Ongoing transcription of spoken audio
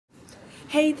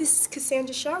Hey, this is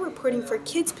Cassandra Shaw reporting for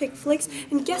Kids Pick Flicks,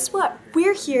 and guess what?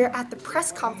 We're here at the press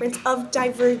conference of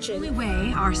Divergent. The only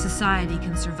way our society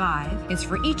can survive is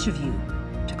for each of you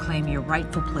to claim your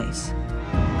rightful place.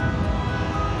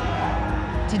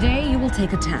 Today, you will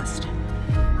take a test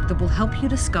that will help you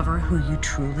discover who you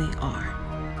truly are.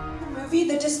 In the movie,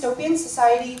 the dystopian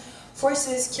society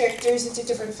forces characters into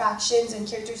different factions, and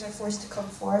characters are forced to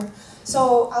conform.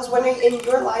 So I was wondering, in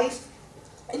your life,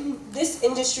 in this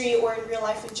industry or in real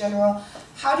life in general,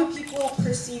 how do people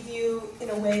perceive you in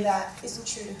a way that isn't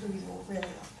true to who you really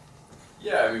are?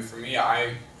 Yeah, I mean, for me,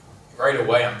 right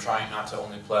away I'm trying not to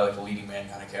only play like a leading man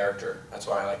kind of character. That's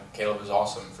why Caleb is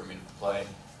awesome for me to play.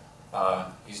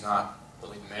 He's not the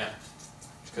leading man,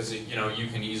 because you know you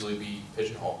can easily be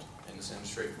pigeonholed in this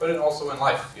industry, but also in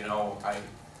life. You know, I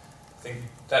think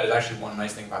that is actually one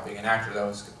nice thing about being an actor, though,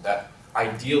 is that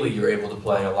ideally you're able to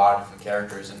play a lot of different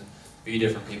characters and be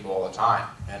different people all the time.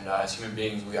 And as human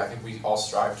beings, I think we all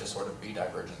strive to sort of be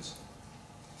divergents.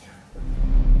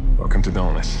 Welcome to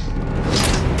Dauntless.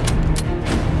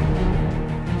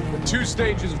 The 2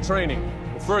 stages of training.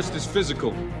 The first is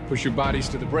physical. Push your bodies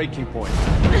to the breaking point.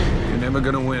 You're never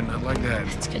gonna win, not like that.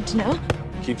 It's good to know.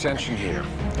 Keep tension here,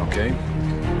 okay?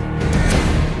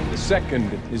 The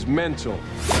second is mental.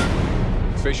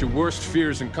 Face your worst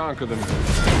fears and conquer them.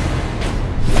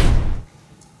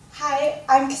 Hi,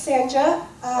 I'm Cassandra.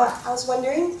 I was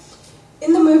wondering,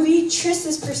 in the movie, Triss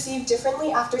is perceived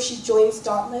differently after she joins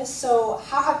Dauntless, so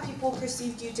how have people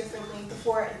perceived you differently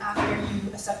before and after you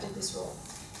accepted this role?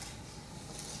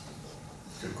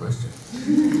 Good question.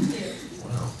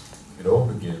 Wow. It all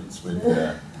begins with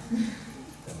a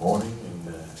morning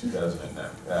in 2009.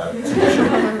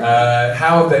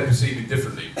 How have they perceived it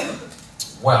differently?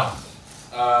 Well,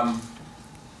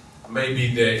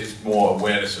 maybe there is more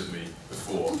awareness of me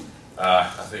before.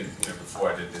 I think,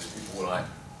 before I did this, people were like,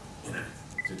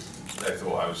 they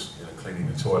thought I was, cleaning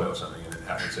the toilet or something, and it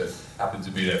happened to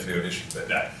be there for the audition. But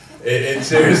no, in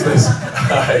seriousness,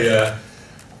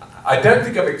 I don't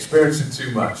think I've experienced it too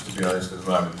much, to be honest, at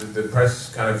the moment. The press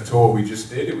kind of tour we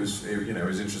just did, it was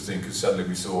interesting because suddenly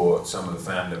we saw some of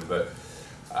the fandom, but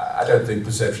I don't think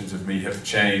perceptions of me have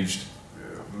changed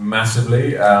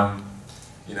massively.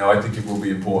 I think it will be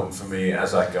important for me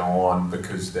as I go on,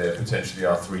 because there potentially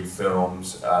are 3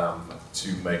 films,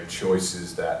 to make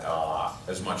choices that are,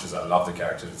 as much as I love the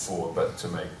character before, but to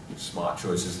make smart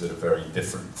choices that are very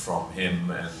different from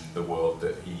him and the world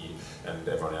that he and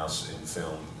everyone else in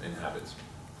film inhabits.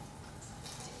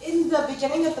 In the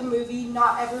beginning of the movie,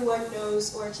 not everyone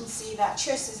knows or can see that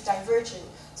Triss is divergent.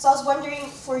 So I was wondering,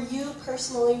 for you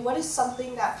personally, what is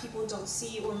something that people don't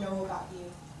see or know about you?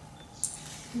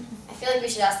 I feel like we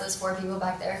should ask those 4 people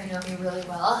back there who know me really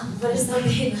well. What is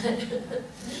something that...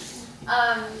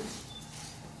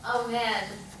 oh man.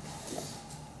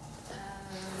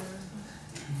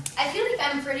 I feel like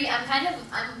I'm kind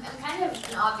of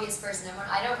an obvious person.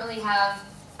 I don't really have,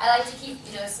 I like to keep,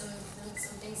 some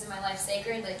things in my life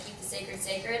sacred, like keep the sacred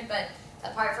sacred, but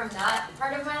apart from that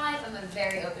part of my life, I'm a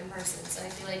very open person. So I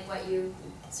feel like what you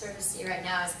sort of see right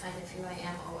now is kind of who I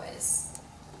am always.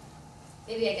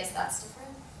 Maybe I guess that's different.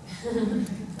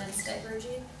 That's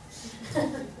diverging.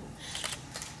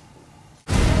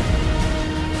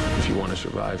 If you want to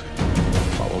survive,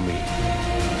 follow me.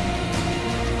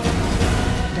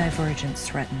 Divergents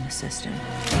threaten the system.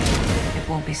 It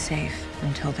won't be safe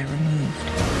until they're removed.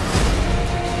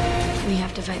 We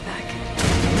have to fight back.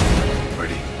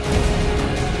 Ready?